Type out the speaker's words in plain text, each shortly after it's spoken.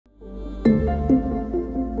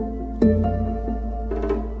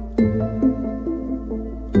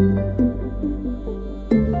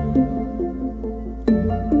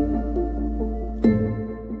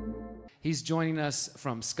joining us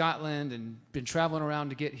from Scotland and been traveling around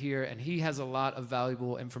to get here, and he has a lot of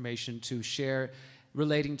valuable information to share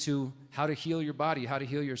relating to how to heal your body, how to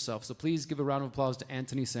heal yourself. So please give a round of applause to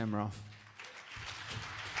Antony Sammeroff.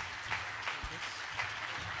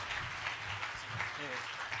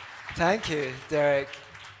 Thank you, Derrick.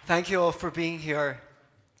 Thank you all for being here.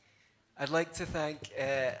 I'd like to thank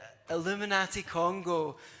Illuminati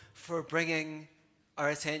Congo for bringing our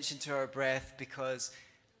attention to our breath, because,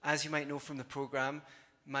 as you might know from the program,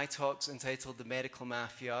 my talk's entitled The Medical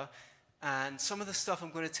Mafia, and some of the stuff I'm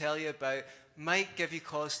going to tell you about might give you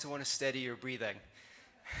cause to want to steady your breathing.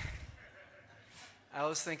 I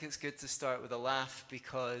always think it's good to start with a laugh,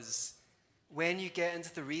 because when you get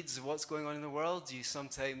into the reads of what's going on in the world, you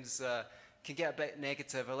sometimes can get a bit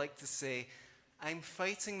negative. I like to say, I'm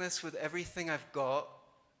fighting this with everything I've got,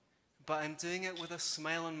 but I'm doing it with a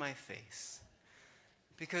smile on my face.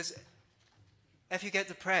 Because if you get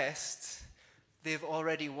depressed, they've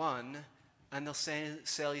already won, and they'll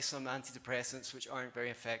sell you some antidepressants which aren't very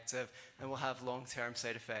effective and will have long-term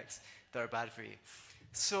side effects that are bad for you.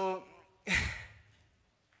 So,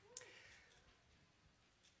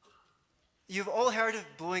 you've all heard of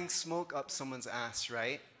blowing smoke up someone's ass,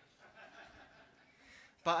 right?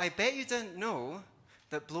 But I bet you didn't know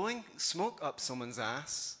that blowing smoke up someone's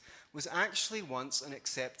ass was actually once an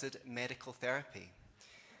accepted medical therapy.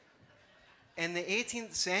 In the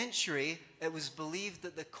 18th century, it was believed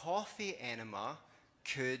that the coffee enema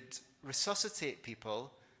could resuscitate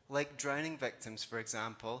people, like drowning victims, for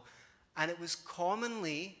example, and it was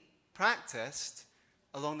commonly practiced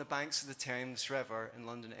along the banks of the Thames River in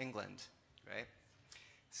London, England, right?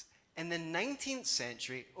 In the 19th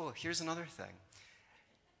century, oh, here's another thing.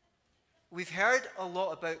 We've heard a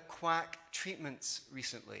lot about quack treatments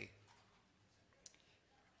recently,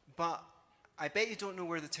 but I bet you don't know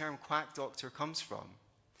where the term quack doctor comes from.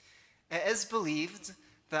 It is believed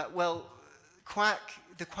that, well,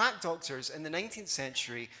 the quack doctors in the 19th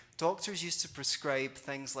century, doctors used to prescribe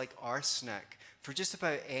things like arsenic for just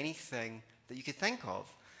about anything that you could think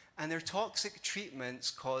of. And their toxic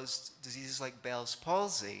treatments caused diseases like Bell's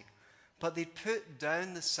palsy, but they'd put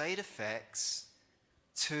down the side effects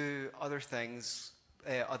to other things,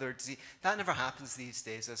 other disease. That never happens these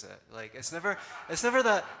days, is it? Like, it's never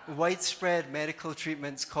that widespread medical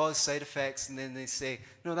treatments cause side effects and then they say,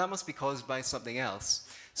 no, that must be caused by something else.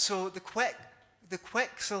 So the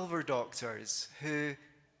Quicksilver doctors who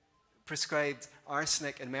prescribed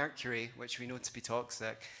arsenic and mercury, which we know to be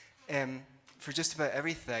toxic, for just about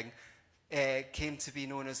everything, came to be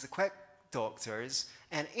known as the Quick doctors.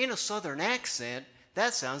 And in a southern accent,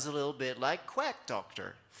 that sounds a little bit like quack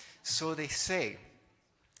doctor. So they say.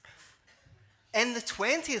 In the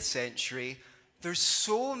 20th century, there's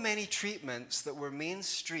so many treatments that were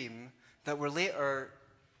mainstream that were later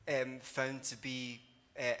found to be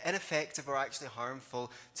ineffective or actually harmful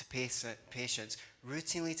to patients.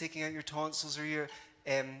 Routinely taking out your tonsils or your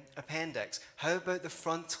appendix. How about the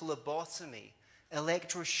frontal lobotomy,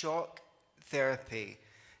 electroshock therapy,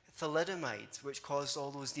 thalidomide, which caused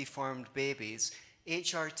all those deformed babies,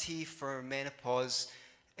 HRT for menopause,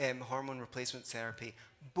 hormone replacement therapy,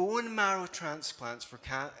 bone marrow transplants for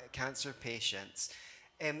cancer patients.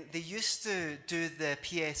 They used to do the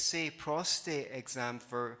PSA prostate exam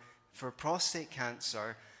for prostate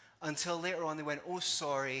cancer until later on they went, oh,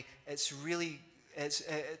 sorry, it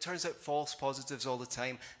turns out false positives all the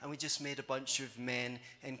time, and we just made a bunch of men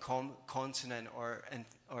incontinent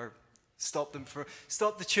or stop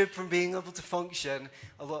the tube from being able to function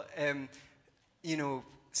a lot,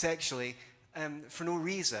 sexually, for no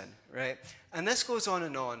reason, right? And this goes on.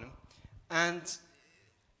 And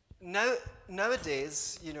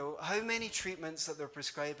nowadays, how many treatments that they're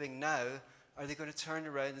prescribing now are they going to turn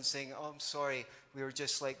around and saying, oh, I'm sorry, we were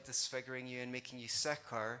just like disfiguring you and making you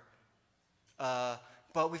sicker,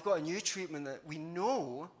 but we've got a new treatment that we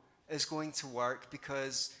know is going to work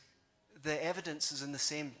because the evidence is in the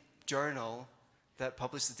same journal that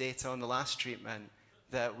published the data on the last treatment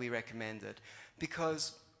that we recommended.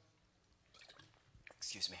 Because,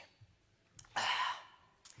 excuse me,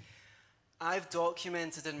 I've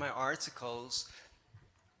documented in my articles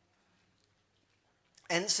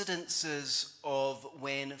incidences of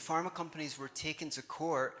when pharma companies were taken to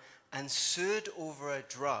court and sued over a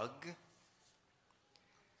drug,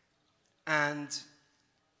 and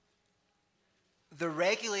the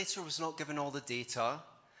regulator was not given all the data.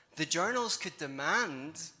 The journals could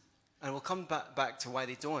demand, and we'll come back to why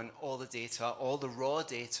they don't, all the data, all the raw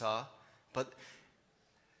data, but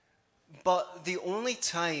the only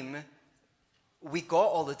time we got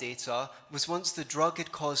all the data was once the drug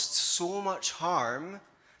had caused so much harm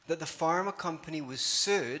that the pharma company was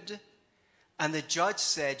sued, And the judge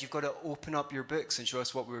said, you've got to open up your books and show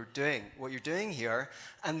us what you're doing here.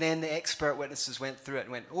 And then the expert witnesses went through it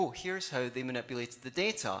and went, oh, here's how they manipulated the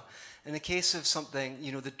data. In the case of something,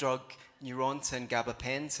 the drug Neurontin,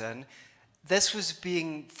 gabapentin, this was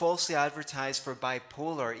being falsely advertised for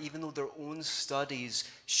bipolar, even though their own studies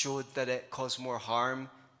showed that it caused more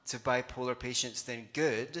harm to bipolar patients than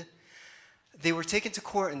good. They were taken to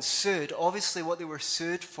court and sued. Obviously, what they were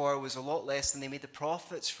sued for was a lot less than they made the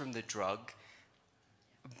profits from the drug.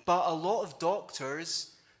 But a lot of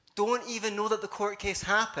doctors don't even know that the court case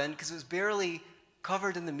happened because it was barely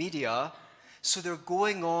covered in the media. So they're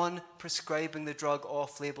going on prescribing the drug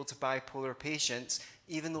off-label to bipolar patients,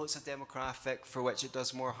 even though it's a demographic for which it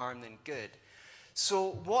does more harm than good.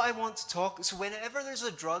 So what I want to so whenever there's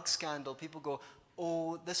a drug scandal, people go,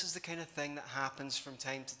 oh, this is the kind of thing that happens from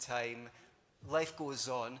time to time. Life goes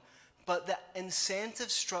on. But the incentive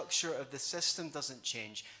structure of the system doesn't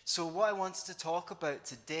change. So what I wanted to talk about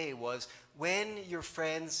today was when your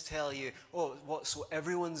friends tell you, oh, so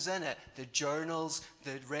everyone's in it, the journals,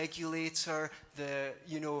 the regulator, the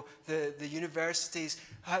universities,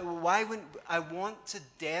 why wouldn't I want to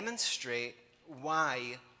demonstrate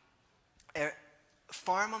why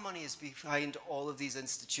pharma money is behind all of these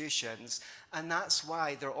institutions, and that's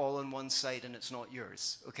why they're all on one side and it's not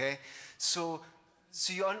yours, okay? So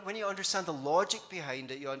when you understand the logic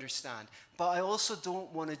behind it, you understand. But I also don't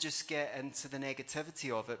want to just get into the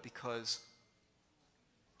negativity of it, because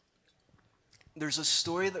there's a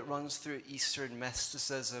story that runs through Eastern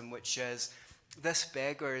mysticism, which is this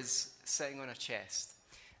beggar is sitting on a chest.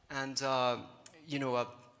 And, a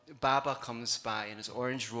Baba comes by in his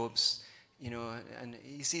orange robes, and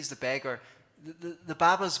he sees the beggar. The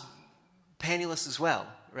Baba's penniless as well,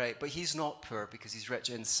 right? But he's not poor because he's rich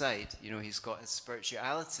inside. He's got his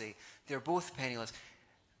spirituality. They're both penniless.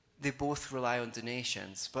 They both rely on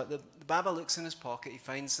donations. But the Baba looks in his pocket. He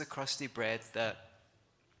finds the crusty bread that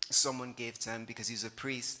someone gave to him because he's a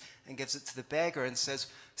priest, and gives it to the beggar and says,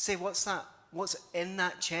 say, what's that? What's in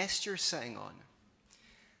that chest you're sitting on?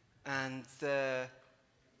 And the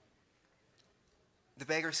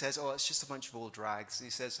beggar says, oh, it's just a bunch of old rags. And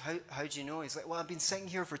he says, how do you know? He's like, well, I've been sitting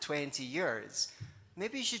here for 20 years.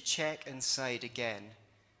 Maybe you should check inside again.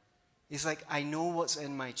 He's like, I know what's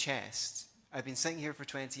in my chest. I've been sitting here for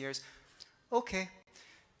 20 years. Okay.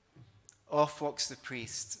 Off walks the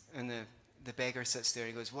priest, and the beggar sits there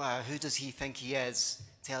and he goes, wow, who does he think he is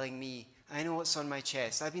telling me? I know what's on my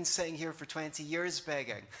chest. I've been sitting here for 20 years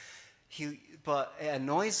begging. But it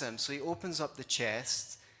annoys him, so he opens up the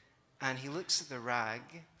chest, and he looks at the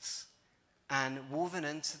rags, and woven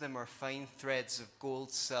into them are fine threads of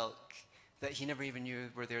gold silk that he never even knew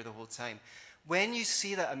were there the whole time. When you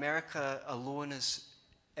see that America alone is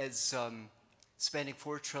spending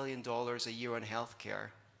 $4 trillion a year on healthcare,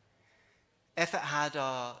 if it had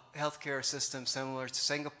a healthcare system similar to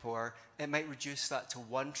Singapore, it might reduce that to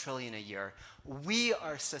 $1 trillion a year. We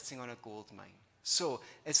are sitting on a gold mine. So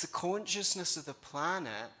it's the consciousness of the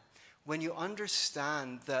planet. When you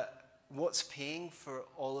understand that what's paying for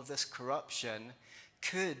all of this corruption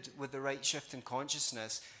could, with the right shift in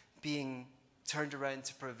consciousness, being turned around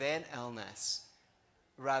to prevent illness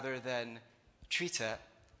rather than treat it.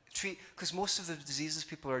 Because most of the diseases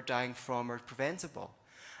people are dying from are preventable.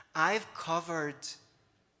 I've covered,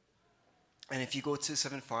 and if you go to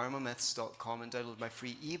 7pharmamyths.com and download my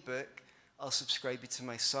free ebook, I'll subscribe you to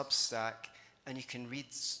my Substack, and you can read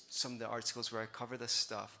some of the articles where I cover this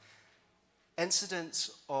stuff.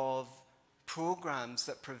 Incidents of programs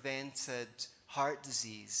that prevented heart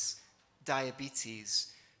disease,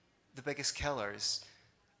 diabetes, the biggest killers,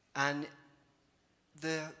 and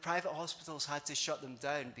the private hospitals had to shut them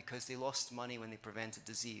down because they lost money when they prevented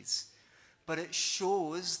disease. But it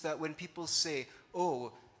shows that when people say,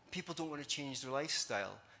 oh, people don't want to change their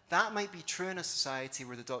lifestyle, that might be true in a society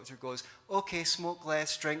where the doctor goes, okay, smoke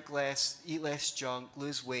less, drink less, eat less junk,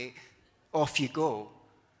 lose weight, off you go.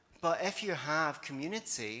 But if you have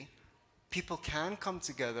community, people can come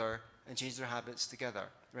together and change their habits together,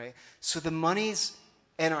 right? So the money's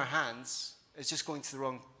in our hands, it's just going to the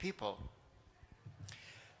wrong people.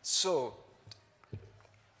 So,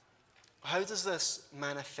 how does this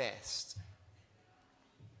manifest?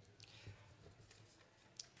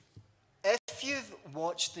 If you've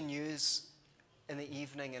watched the news in the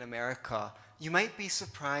evening in America, you might be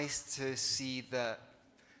surprised to see that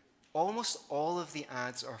almost all of the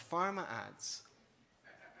ads are pharma ads.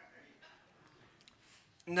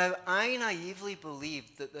 Now, I naively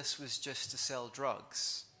believed that this was just to sell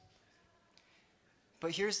drugs.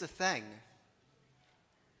 But here's the thing.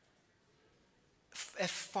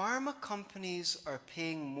 If pharma companies are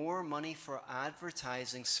paying more money for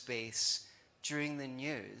advertising space during the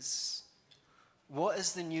news, what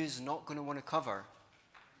is the news not going to want to cover?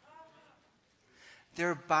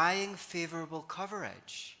 They're buying favorable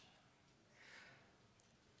coverage.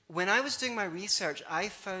 When I was doing my research, I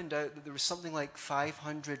found out that there was something like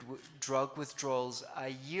 500 drug withdrawals a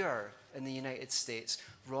year in the United States.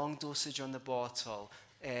 Wrong dosage on the bottle,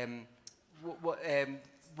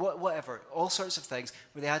 whatever, all sorts of things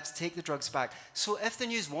where they had to take the drugs back. So if the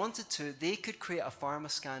news wanted to, they could create a pharma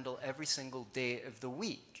scandal every single day of the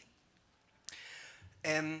week.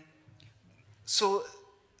 So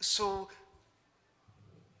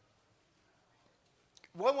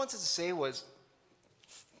what I wanted to say was,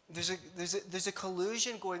 there's a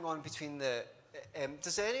collusion going on between the.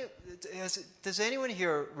 Does anyone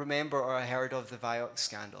here remember or heard of the Vioxx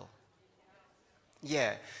scandal?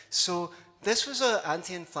 Yeah. So this was an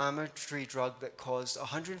anti-inflammatory drug that caused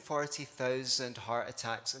 140,000 heart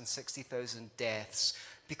attacks and 60,000 deaths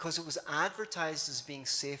because it was advertised as being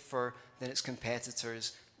safer than its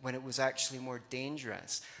competitors when it was actually more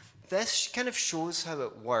dangerous. This kind of shows how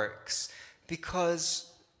it works,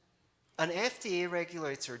 because an FDA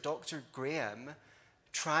regulator, Dr. Graham,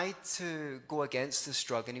 tried to go against this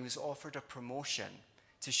drug, and he was offered a promotion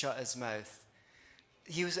to shut his mouth.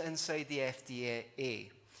 He was inside the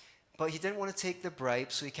FDA, but he didn't want to take the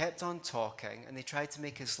bribe, so he kept on talking, and they tried to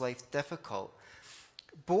make his life difficult.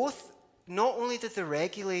 Not only did the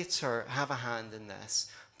regulator have a hand in this,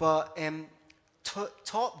 but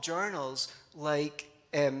top journals like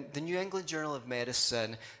the New England Journal of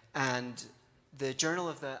Medicine and the Journal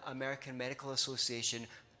of the American Medical Association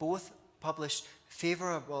both published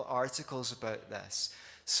favorable articles about this.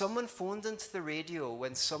 Someone phoned into the radio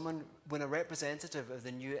when a representative of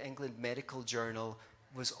the New England Medical Journal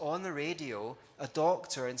was on the radio, a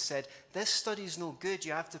doctor, and said, "This study's no good,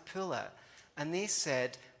 you have to pull it." And they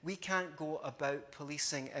said, "We can't go about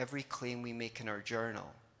policing every claim we make in our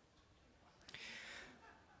journal."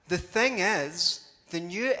 The thing is, the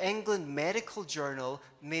New England Medical Journal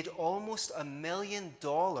made almost $1 million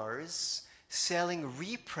selling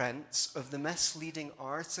reprints of the misleading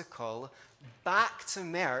article back to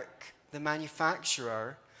Merck, the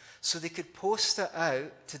manufacturer, so they could post it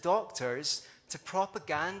out to doctors to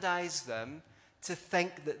propagandize them to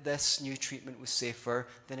think that this new treatment was safer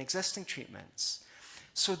than existing treatments.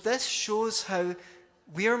 So this shows how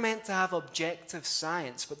we're meant to have objective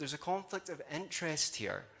science, but there's a conflict of interest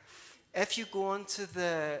here. If you go on to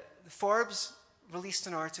the Forbes released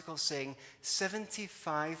an article saying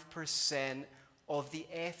 75% of the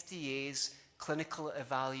FDA's clinical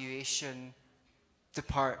evaluation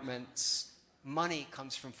department's money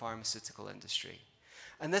comes from pharmaceutical industry.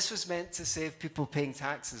 And this was meant to save people paying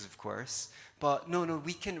taxes, of course, but no,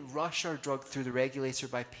 we can rush our drug through the regulator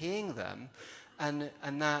by paying them, and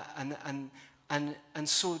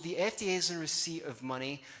so the FDA is in receipt of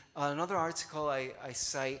money. Another article I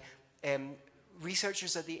cite.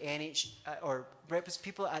 Researchers at the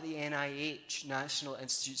people at the NIH, National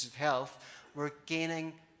Institutes of Health, were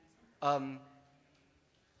gaining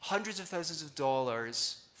hundreds of thousands of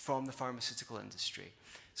dollars from the pharmaceutical industry.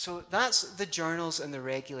 So that's the journals and the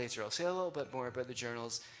regulator. I'll say a little bit more about the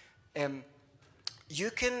journals. You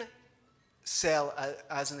can sell,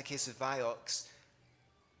 as in the case of Vioxx,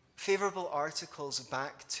 favorable articles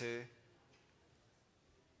back to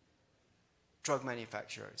drug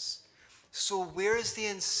manufacturers. So where is the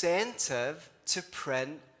incentive to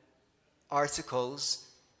print articles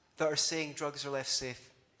that are saying drugs are less safe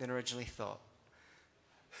than originally thought?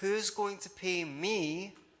 Who's going to pay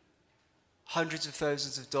me hundreds of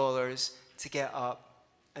thousands of dollars to get up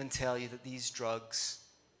and tell you that these drugs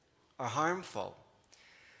are harmful?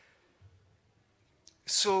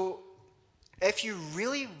 So if you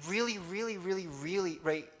really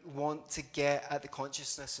want to get at the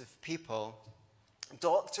consciousness of people,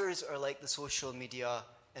 doctors are like the social media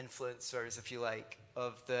influencers, if you like,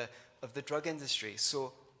 of the drug industry.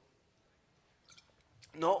 So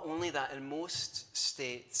not only that, in most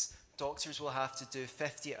states, doctors will have to do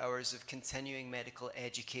 50 hours of continuing medical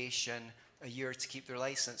education a year to keep their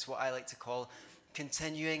license, what I like to call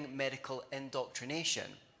continuing medical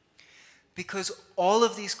indoctrination. Because all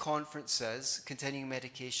of these conferences, continuing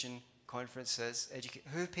medication conferences,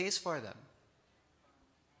 who pays for them?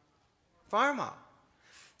 Pharma.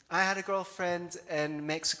 I had a girlfriend in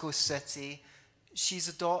Mexico City. She's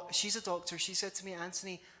a doctor. She said to me,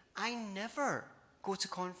 "Anthony, I never go to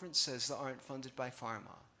conferences that aren't funded by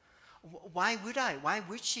Pharma." Why would I? Why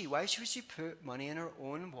would she? Why should she put money in her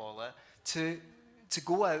own wallet to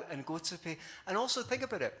go out and go to pay? And also think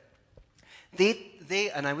about it. They,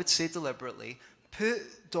 and I would say deliberately,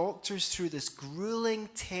 put doctors through this grueling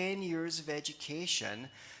 10 years of education,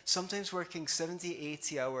 sometimes working 70,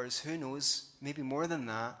 80 hours, who knows, maybe more than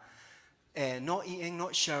that, not eating,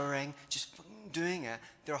 not showering, just doing it.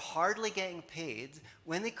 They're hardly getting paid.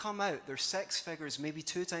 When they come out, they're 6 figures, maybe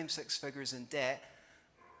 2 times 6 figures in debt.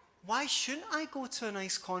 Why shouldn't I go to a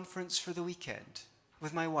nice conference for the weekend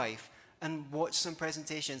with my wife and watch some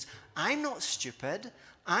presentations? I'm not stupid.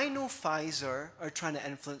 I know Pfizer are trying to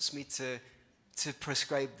influence me to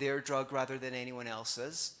prescribe their drug rather than anyone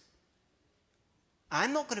else's.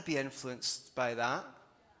 I'm not going to be influenced by that.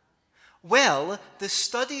 Well, the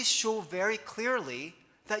studies show very clearly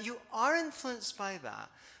that you are influenced by that.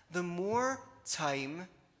 The more time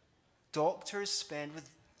doctors spend with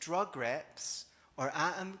drug reps or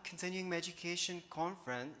at a continuing medication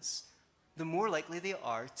conference, the more likely they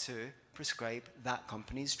are to prescribe that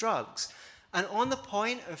company's drugs. And on the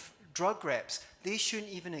point of drug reps, they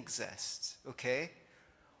shouldn't even exist, okay?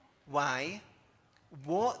 Why?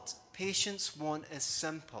 What patients want is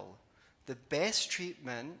simple. The best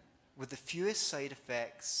treatment with the fewest side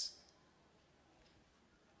effects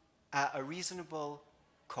at a reasonable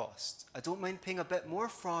cost. I don't mind paying a bit more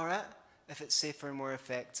for it if it's safer and more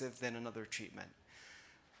effective than another treatment.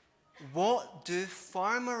 What do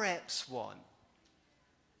pharma reps want?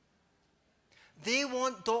 They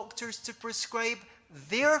want doctors to prescribe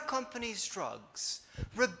their company's drugs,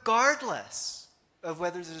 regardless of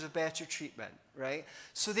whether there's a better treatment, right?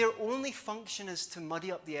 So their only function is to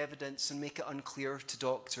muddy up the evidence and make it unclear to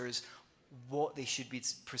doctors what they should be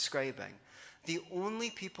prescribing. The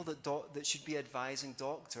only people that should be advising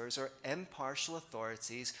doctors are impartial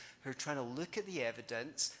authorities who are trying to look at the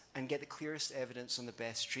evidence and get the clearest evidence on the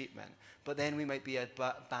best treatment. But then we might be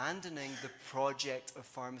abandoning the project of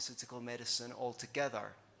pharmaceutical medicine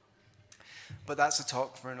altogether. But that's a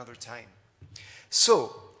talk for another time.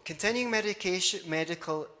 So, continuing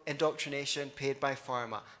medical indoctrination paid by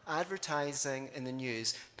pharma, advertising in the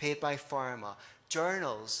news paid by pharma,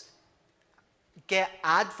 journals get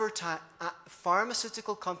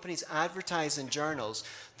pharmaceutical companies advertise in journals.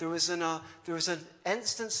 There was an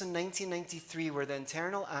instance in 1993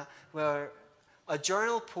 where a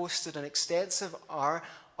journal posted an extensive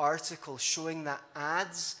article showing that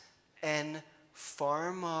ads in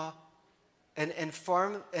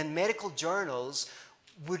medical journals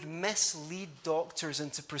would mislead doctors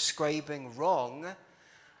into prescribing wrong,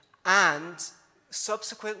 and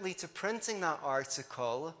subsequently to printing that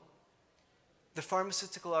article, the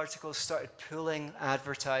pharmaceutical articles started pulling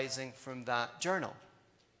advertising from that journal.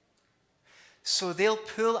 So they'll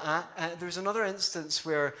pull, there's another instance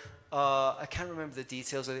where, I can't remember the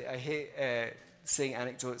details, I hate saying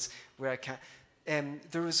anecdotes where I can't,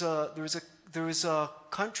 there was a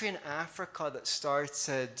country in Africa that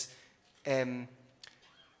started, that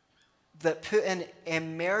put in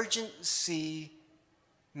emergency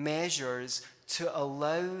measures to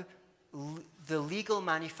allow the legal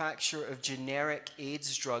manufacture of generic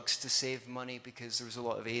AIDS drugs to save money because there was a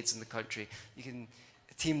lot of AIDS in the country.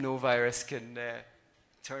 Team No Virus can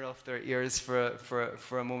turn off their ears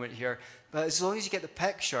for a moment here. But as long as you get the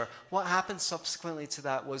picture, what happened subsequently to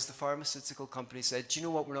that was the pharmaceutical company said, do you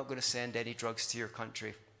know what, we're not going to send any drugs to your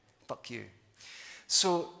country. Fuck you.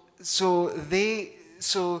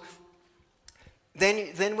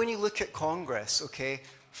 Then when you look at Congress, okay,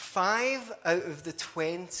 5 out of the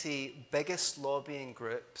 20 biggest lobbying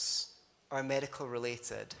groups are medical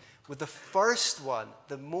related. With the first one,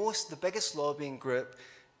 the biggest lobbying group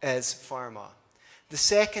is pharma. The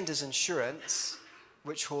second is insurance,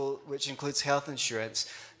 which includes health insurance.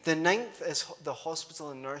 The 9th is the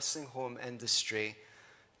hospital and nursing home industry.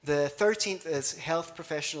 The 13th is health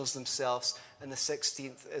professionals themselves, and the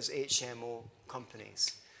 16th is HMO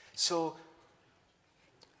companies. So,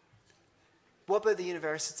 what about the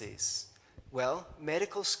universities? Well,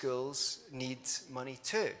 medical schools need money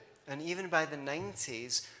too. And even by the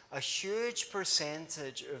 90s, a huge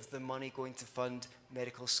percentage of the money going to fund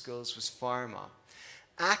medical schools was pharma.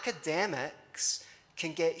 Academics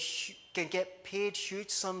can get paid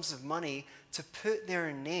huge sums of money to put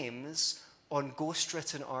their names on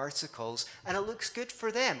ghost-written articles, and it looks good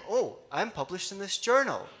for them. Oh, I'm published in this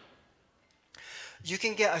journal. You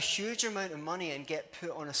can get a huge amount of money and get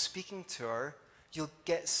put on a speaking tour. You'll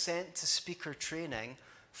get sent to speaker training,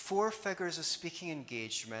 4 figures of speaking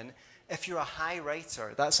engagement. If you're a high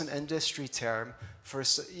writer, that's an industry term for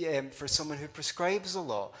someone who prescribes a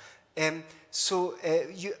lot.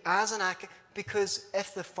 Because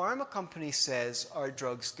if the pharma company says our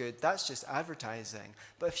drug's good, that's just advertising.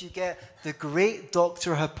 But if you get the great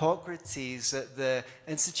Dr. Hippocrates at the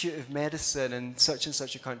Institute of Medicine in such and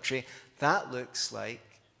such a country, that looks like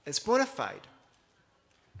it's bona fide.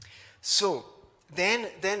 So then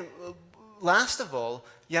last of all,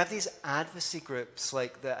 you have these advocacy groups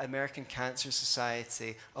like the American Cancer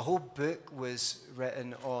Society. A whole book was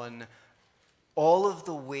written on all of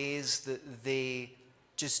the ways that they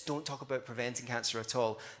just don't talk about preventing cancer at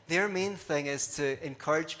all. Their main thing is to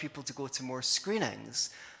encourage people to go to more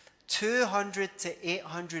screenings. 200 to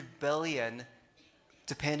 800 billion,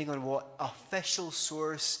 depending on what official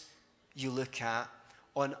source you look at,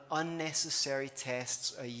 on unnecessary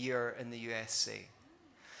tests a year in the USA.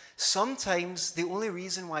 Sometimes the only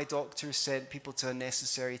reason why doctors sent people to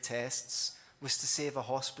unnecessary tests was to save a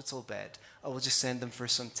hospital bed. I will just send them for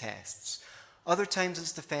some tests. Other times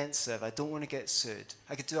it's defensive. I don't want to get sued.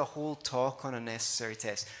 I could do a whole talk on unnecessary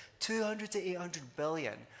tests. 200 to 800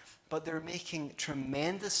 billion, but they're making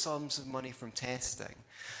tremendous sums of money from testing.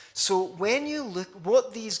 So when you look,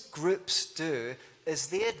 what these groups do is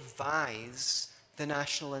they advise the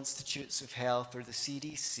National Institutes of Health or the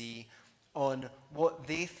CDC on what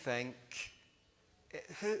they think,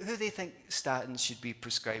 who they think statins should be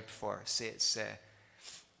prescribed for. Say it's,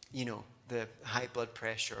 the high blood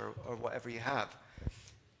pressure or whatever you have.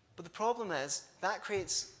 But the problem is that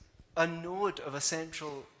creates a node of a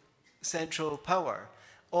central power.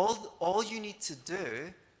 All you need to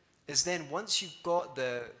do is then, once you've got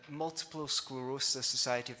the Multiple Sclerosis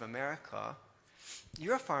Society of America,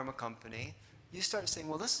 you're a pharma company, you start saying,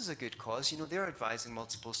 well, this is a good cause. They're advising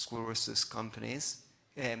multiple sclerosis companies,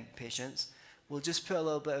 patients. We'll just put a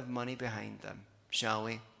little bit of money behind them, shall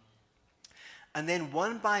we? And then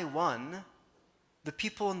one by one, the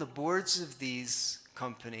people on the boards of these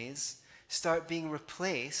companies start being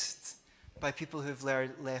replaced by people who've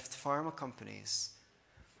left pharma companies,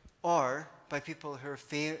 or by people who are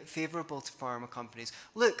favorable to pharma companies.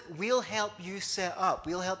 Look, we'll help you set up.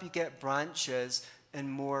 We'll help you get branches in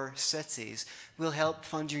more cities. We'll help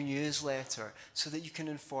fund your newsletter so that you can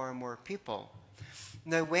inform more people.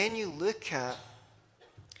 Now, when you look at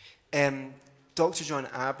Dr. John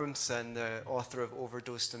Abramson, the author of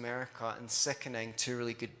Overdosed America and Sickening, two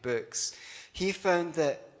really good books, he found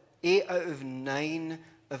that 8 out of 9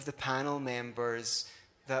 of the panel members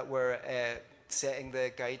that were setting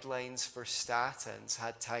the guidelines for statins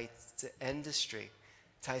had ties to industry.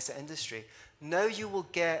 Now you will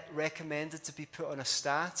get recommended to be put on a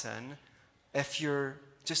statin if you're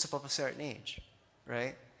just above a certain age,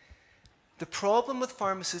 right? The problem with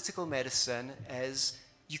pharmaceutical medicine is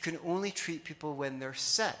you can only treat people when they're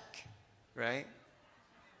sick, right?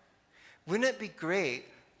 Wouldn't it be great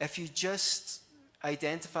if you just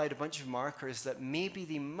identified a bunch of markers that maybe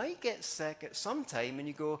they might get sick at some time and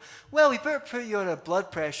you go, well, we better put you on a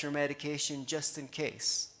blood pressure medication just in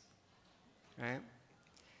case, right?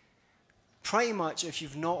 Pretty much if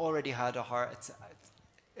you've not already had a heart attack,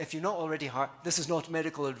 this is not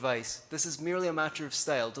medical advice. This is merely a matter of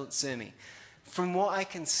style. Don't sue me. From what I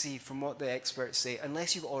can see, from what the experts say,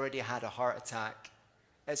 unless you've already had a heart attack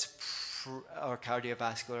or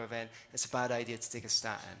cardiovascular event, it's a bad idea to take a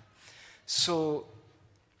statin. So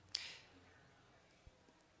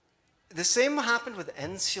the same happened with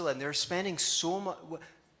insulin. They're spending so much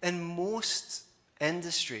in most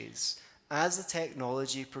industries. As the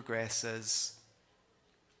technology progresses,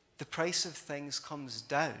 the price of things comes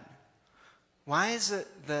down. Why is it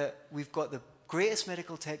that we've got the greatest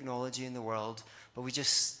medical technology in the world, but we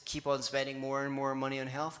just keep on spending more and more money on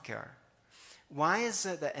healthcare? Why is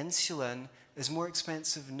it that insulin is more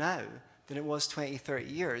expensive now than it was 20, 30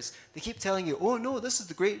 years? They keep telling you, oh no, this is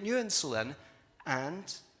the great new insulin.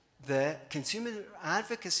 And the consumer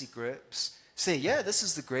advocacy groups say, yeah, this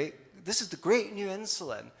is the great new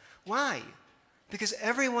insulin. Why? Because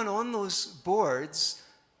everyone on those boards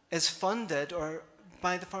is funded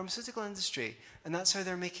by the pharmaceutical industry, and that's how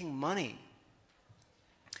they're making money.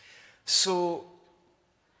 So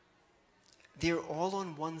they're all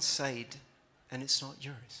on one side, and it's not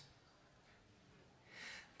yours.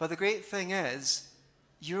 But the great thing is,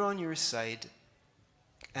 you're on your side,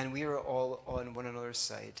 and we are all on one another's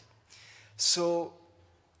side. So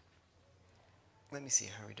let me see,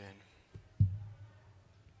 how are we doing?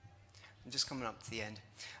 I'm just coming up to the end.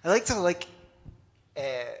 I like to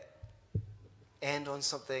end on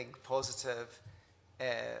something positive,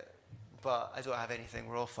 but I don't have anything.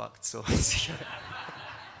 We're all fucked, so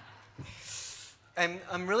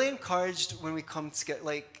I'm really encouraged when we come to get,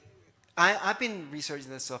 I've been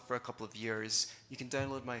researching this stuff for a couple of years. You can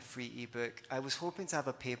download my free ebook. I was hoping to have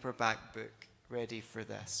a paperback book ready for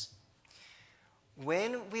this.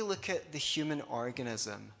 When we look at the human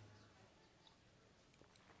organism,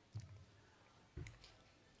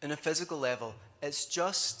 in a physical level, it's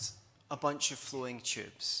just a bunch of flowing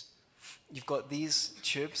tubes. You've got these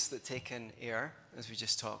tubes that take in air, as we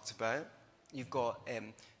just talked about. You've got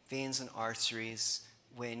veins and arteries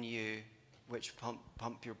which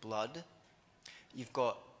pump your blood. You've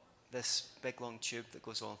got this big long tube that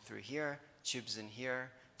goes all through here, tubes in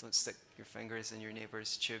here. Don't stick your fingers in your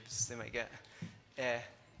neighbor's tubes. They might get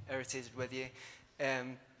irritated with you.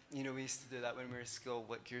 You know, we used to do that when we were at school,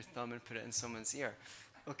 lick your thumb and put it in someone's ear.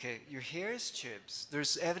 Okay, your hair is tubes.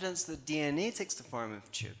 There's evidence that DNA takes the form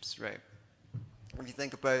of tubes, right? If you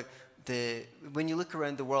think about when you look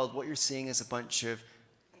around the world, what you're seeing is a bunch of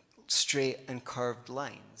straight and curved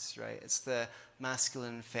lines, right? It's the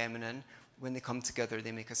masculine and feminine. When they come together,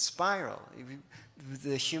 they make a spiral.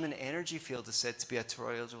 The human energy field is said to be a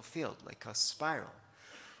toroidal field, like a spiral.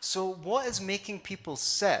 So what is making people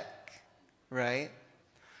sick, right?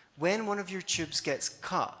 When one of your tubes gets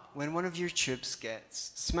cut, when one of your tubes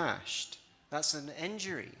gets smashed, that's an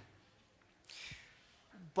injury.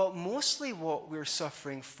 But mostly what we're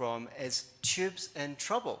suffering from is tubes in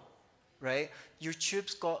trouble, right? Your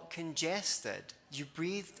tubes got congested. You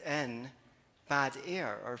breathed in bad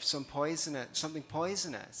air or something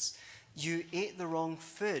poisonous. You ate the wrong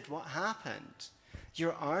food. What happened?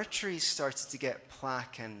 Your arteries started to get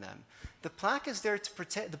plaque in them. The plaque is there to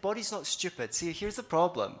protect. The body's not stupid. See, here's the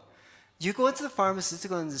problem. You go into the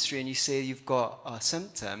pharmaceutical industry and you say you've got a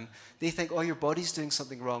symptom. They think, oh, your body's doing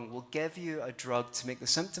something wrong. We'll give you a drug to make the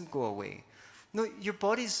symptom go away. No, your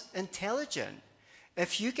body's intelligent.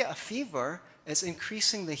 If you get a fever, it's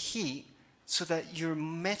increasing the heat so that your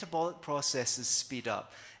metabolic processes speed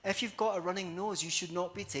up. If you've got a running nose, you should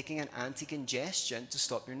not be taking an anti-congestion to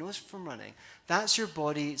stop your nose from running. That's your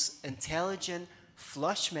body's intelligent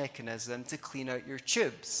flush mechanism to clean out your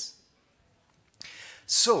tubes.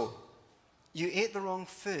 So, you ate the wrong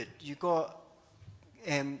food. You got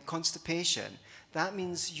constipation. That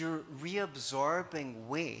means you're reabsorbing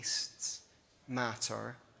waste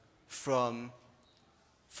matter from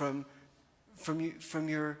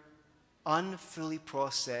your unfully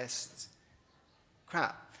processed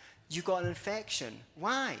crap. You got an infection.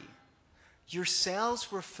 Why? Your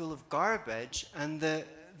cells were full of garbage, and the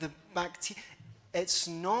bacteria. It's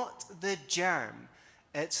not the germ.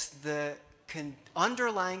 It's the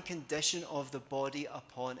underlying condition of the body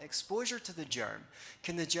upon exposure to the germ.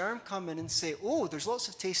 Can the germ come in and say, oh, there's lots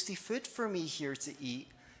of tasty food for me here to eat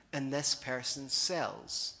in this person's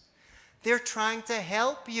cells? They're trying to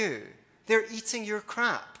help you. They're eating your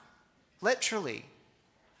crap, literally.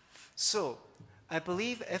 So, I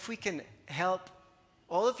believe if we can help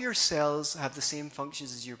all of your cells have the same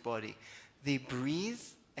functions as your body. They breathe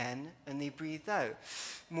in and they breathe out.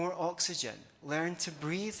 More oxygen. Learn to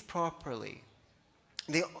breathe properly.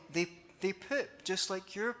 They poop just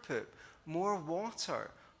like your poop. More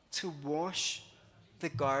water to wash the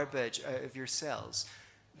garbage out of your cells.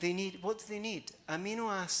 They need, what do they need?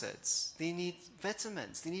 Amino acids. They need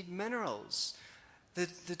vitamins. They need minerals.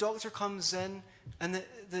 The doctor comes in and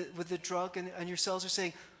with the drug and your cells are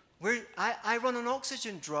saying, I run an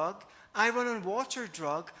oxygen drug. I run a water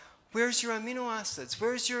drug. Where's your amino acids?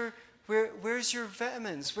 Where's your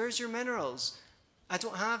vitamins? Where's your minerals? I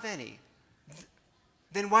don't have any.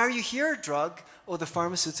 Then why are you here, drug? Oh, the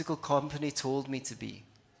pharmaceutical company told me to be.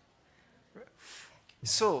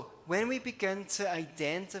 So, when we begin to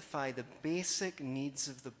identify the basic needs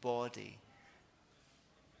of the body,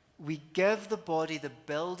 we give the body the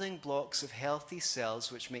building blocks of healthy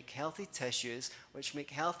cells, which make healthy tissues, which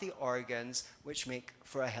make healthy organs, which make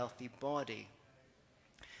for a healthy body.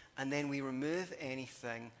 And then we remove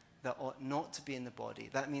anything that ought not to be in the body.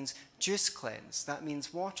 That means juice cleanse. That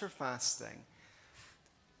means water fasting.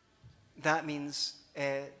 That means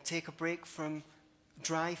take a break from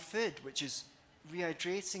dry food, which is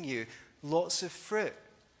rehydrating you. Lots of fruit,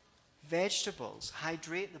 vegetables.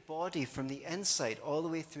 Hydrate the body from the inside all the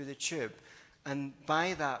way through the tube. And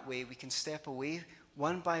by that way, we can step away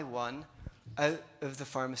one by one out of the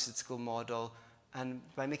pharmaceutical model. And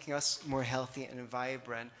by making us more healthy and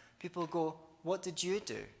vibrant, people go, what did you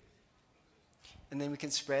do? And then we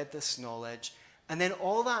can spread this knowledge. And then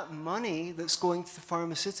all that money that's going to the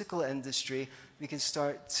pharmaceutical industry, we can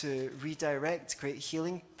start to redirect, to create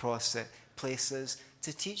healing places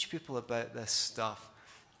to teach people about this stuff.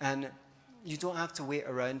 And you don't have to wait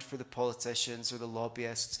around for the politicians or the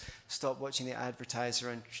lobbyists. Stop watching the advertiser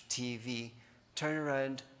on TV. Turn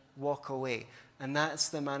around, walk away. And that's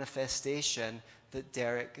the manifestation that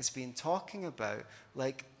Derrick has been talking about.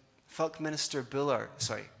 Like, Buckminster Fuller,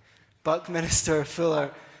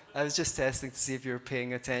 I was just testing to see if you were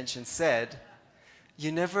paying attention, said,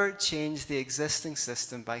 you never change the existing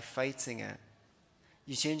system by fighting it.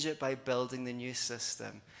 You change it by building the new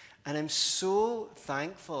system. And I'm so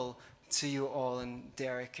thankful to you all, and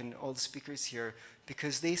Derrick and all the speakers here,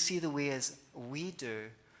 because they see the way as we do,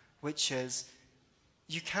 which is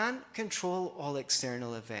you can't control all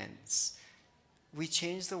external events. We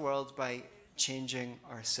change the world by changing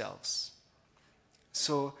ourselves.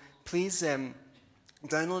 So please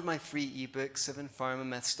download my free ebook,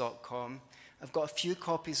 7pharmamyths.com. I've got a few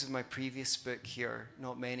copies of my previous book here,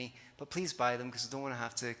 not many, but please buy them because I don't want to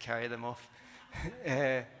have to carry them off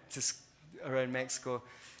around Mexico.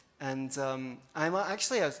 And I'm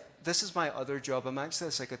actually, this is my other job. I'm actually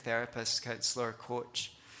a psychotherapist, counselor,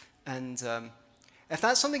 coach. And if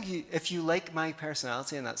that's something if you like my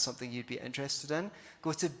personality and that's something you'd be interested in,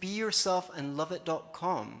 go to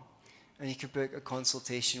beyourselfandloveit.com and you can book a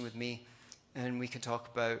consultation with me and we can talk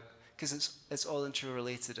about, because it's all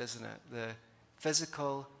interrelated, isn't it? The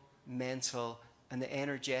physical, mental, and the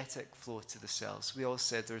energetic flow to the cells. We all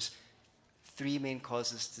said there's 3 main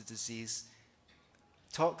causes to disease.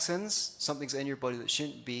 Toxins, something's in your body that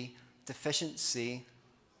shouldn't be. Deficiency,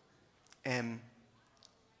 you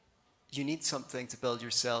need something to build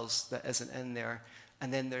your cells that isn't in there.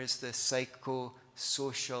 And then there's the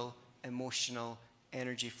psycho-social, emotional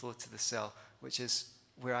energy flow to the cell, which is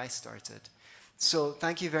where I started. So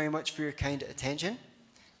thank you very much for your kind attention,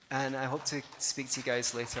 and I hope to speak to you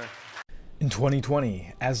guys later. In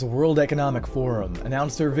 2020, as the World Economic Forum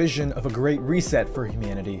announced their vision of a great reset for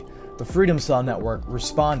humanity, the Freedom Cell Network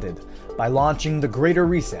responded by launching the Greater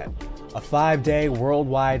Reset, a 5-day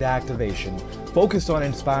worldwide activation focused on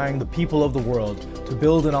inspiring the people of the world to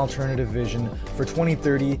build an alternative vision for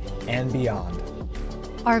 2030 and beyond.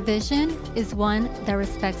 Our vision is one that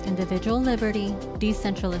respects individual liberty,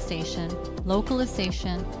 decentralization,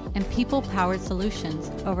 localization, and people-powered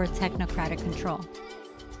solutions over technocratic control.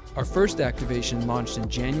 Our first activation launched in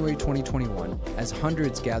January 2021 as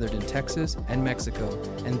hundreds gathered in Texas and Mexico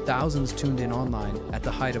and thousands tuned in online at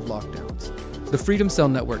the height of lockdowns. The Freedom Cell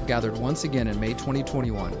Network gathered once again in May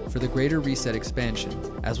 2021 for the Greater Reset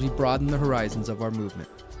expansion as we broaden the horizons of our movement.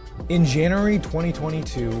 In January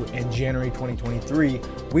 2022 and January 2023,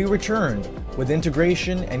 we returned with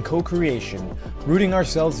integration and co-creation, rooting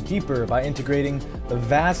ourselves deeper by integrating the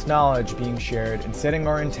vast knowledge being shared and setting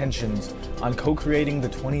our intentions on co-creating the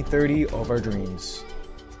 2030 of our dreams.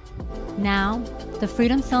 Now, the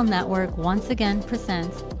Freedom Cell Network once again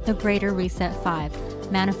presents the Greater Reset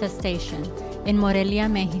 5 Manifestation in Morelia,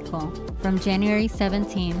 Mexico, from January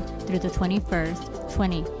 17 through the 21st,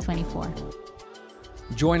 2024.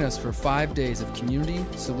 Join us for 5 days of community,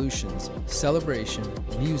 solutions, celebration,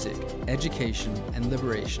 music, education, and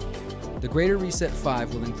liberation. The Greater Reset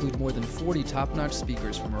 5 will include more than 40 top-notch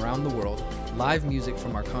speakers from around the world, live music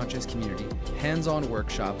from our conscious community, hands-on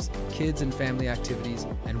workshops, kids and family activities,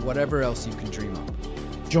 and whatever else you can dream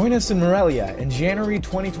of. Join us in Morelia in January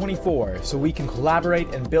 2024 so we can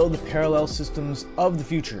collaborate and build the parallel systems of the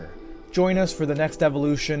future. Join us for the next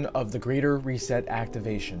evolution of the Greater Reset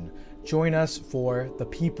activation. Join us for the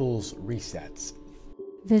People's Resets.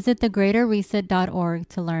 Visit thegreaterreset.org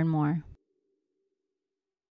to learn more.